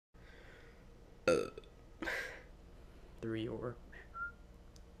3 or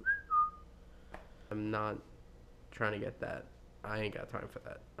I'm not trying to get that. I ain't got time for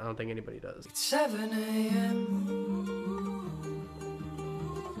that. I don't think anybody does. It's 7 a.m.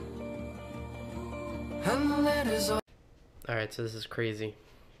 and that is all. Alright, so this is crazy.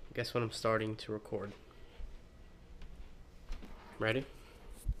 Guess what I'm starting to record. Ready?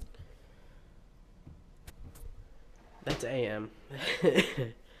 That's AM.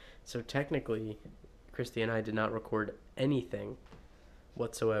 So technically, Kristilee and I did not record anything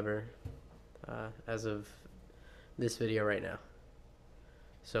whatsoever as of this video right now.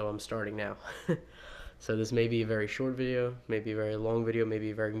 So I'm starting now. So this may be a very short video, maybe a very long video,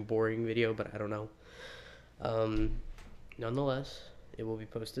 maybe a very boring video, but I don't know. Nonetheless, it will be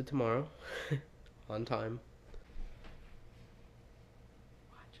posted tomorrow on time.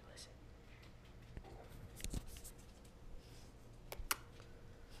 Watch, listen.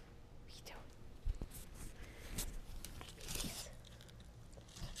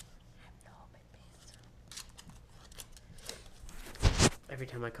 Every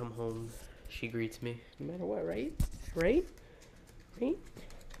time I come home, she greets me, no matter what, right? Right? Right?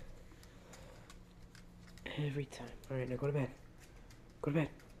 Every time. Alright, now go to bed. Go to bed.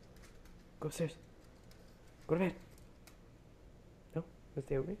 Go upstairs. Go to bed. No? Wanna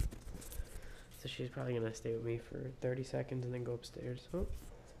stay with me? So she's probably gonna stay with me for 30 seconds and then go upstairs. Oh.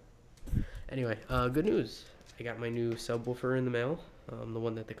 Anyway, good news. I got my new subwoofer in the mail. The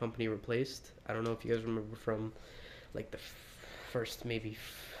one that the company replaced. I don't know if you guys remember from like the first, maybe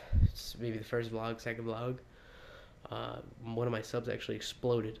the first vlog, second vlog. One of my subs actually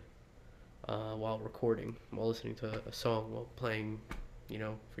exploded while recording, while listening to a song, while playing, you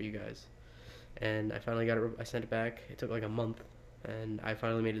know, for you guys. And I finally got it. I sent it back. It took like a month, and I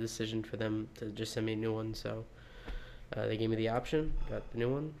finally made a decision for them to just send me a new one. So they gave me the option. Got the new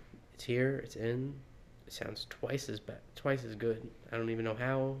one. It's here. It's in. It sounds twice as good. I don't even know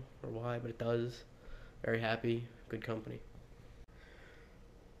how or why, but it does. Very happy. Good company.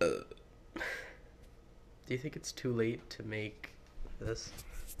 Do you think it's too late to make this?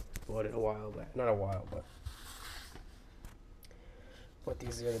 What, in a while back? Not a while, but what,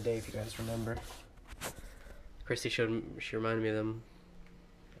 these the other day, if you guys remember. Kristilee she reminded me of them,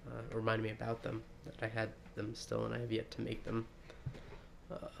 reminded me about them, that I had them still and I have yet to make them.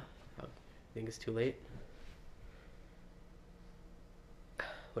 I think it's too late.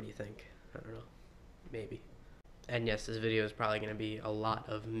 What do you think? I don't know. Maybe. And yes, this video is probably going to be a lot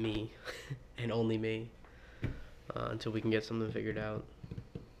of me and only me until we can get something figured out.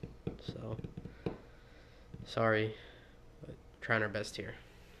 So, sorry, but trying our best here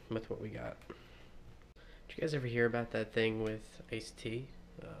with what we got. Did you guys ever hear about that thing with iced tea?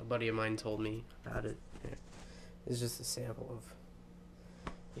 A buddy of mine told me about it. Yeah. It's just a sample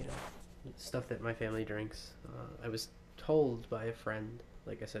of, you know, stuff that my family drinks. I was told by a friend,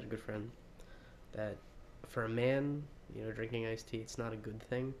 like I said, a good friend, that for a man, you know, drinking iced tea, it's not a good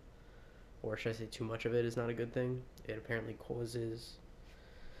thing. Or should I say too much of it is not a good thing. It apparently causes,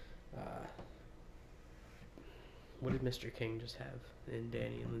 what did Mr. King just have in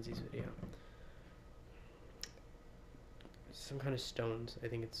Danny and Lindsay's video? Some kind of stones. I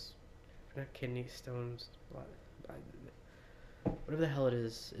think it's not kidney stones. Whatever the hell it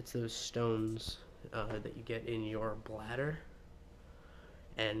is, it's those stones that you get in your bladder.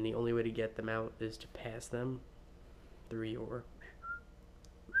 And the only way to get them out is to pass them through your.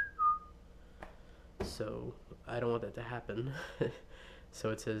 So I don't want that to happen.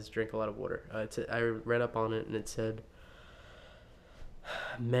 So it says drink a lot of water. I read up on it and it said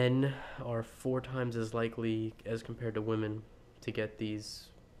men are 4 times as likely as compared to women to get these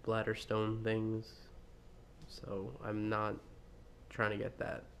bladder stone things. So I'm not trying to get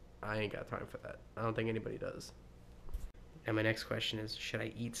that. I ain't got time for that. I don't think anybody does. And my next question is, should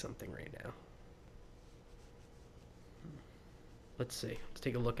I eat something right now? Let's see. Let's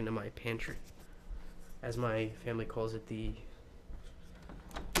take a look into my pantry. As my family calls it, the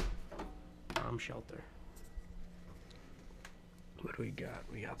bomb shelter. What do we got?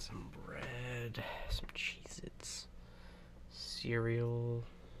 We got some bread, some Cheez-Its, cereal,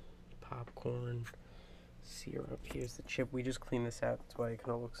 popcorn, syrup. Here's the chip. We just cleaned this out. That's why it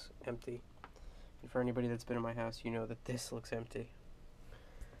kind of looks empty. And for anybody that's been in my house, you know that this looks empty.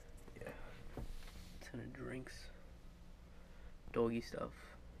 Yeah. Ton of drinks. Doggy stuff.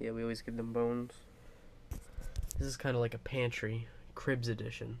 Yeah, we always give them bones. This is kind of like a pantry. Cribs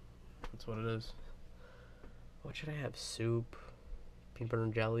edition. That's what it is. What should I have? Soup. Peanut butter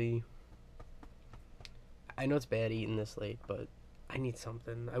and jelly. I know it's bad eating this late, but I need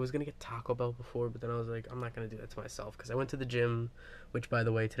something. I was gonna get Taco Bell before, but then I was like, I'm not gonna do that to myself because I went to the gym, which by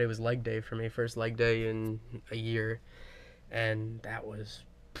the way, today was leg day for me, first leg day in a year, and that was,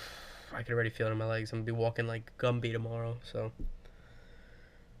 I could already feel it in my legs. I'm gonna be walking like Gumby tomorrow, so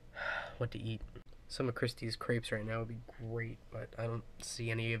what to eat? Some of Kristee's crepes right now would be great, but I don't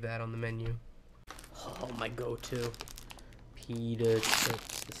see any of that on the menu. Oh, my go-to. Pita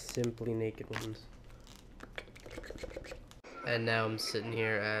chips, the Simply Naked ones. And now I'm sitting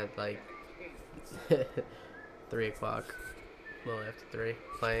here at like 3 o'clock, a little after 3,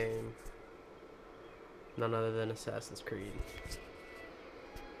 playing none other than Assassin's Creed.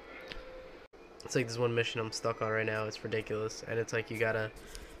 It's like this one mission I'm stuck on right now. It's ridiculous, and it's like you gotta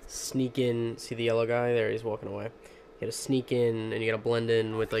sneak in. See the yellow guy there? He's walking away. You gotta sneak in, and you gotta blend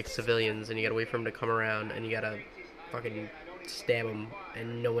in with like civilians, and you gotta wait for him to come around, and you gotta fucking stab him,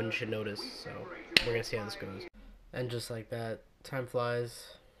 and no one should notice. So we're gonna see how this goes. And just like that, time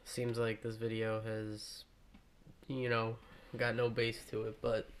flies. Seems like this video has, you know, got no base to it,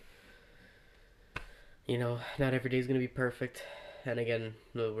 but you know, not every day is gonna be perfect. And again,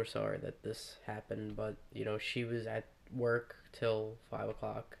 no, we're sorry that this happened, but you know, she was at work till 5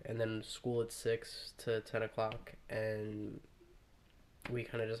 o'clock, and then school at 6 to 10 o'clock, and we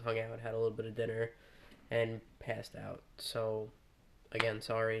kind of just hung out, had a little bit of dinner, and passed out. So again,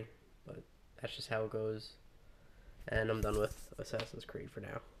 sorry, but that's just how it goes. And I'm done with Assassin's Creed for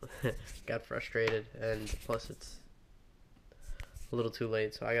now. Got frustrated, and plus it's a little too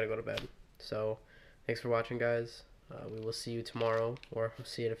late, so I gotta go to bed. So thanks for watching, guys. We will see you tomorrow, or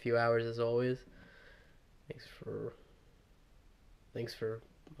see you in a few hours as always. Thanks for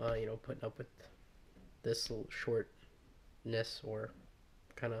you know, putting up with this little shortness, or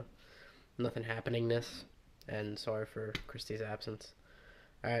kind of nothing happeningness, and sorry for Kristee's absence.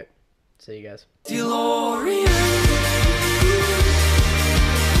 Alright, see you guys. DeLorean.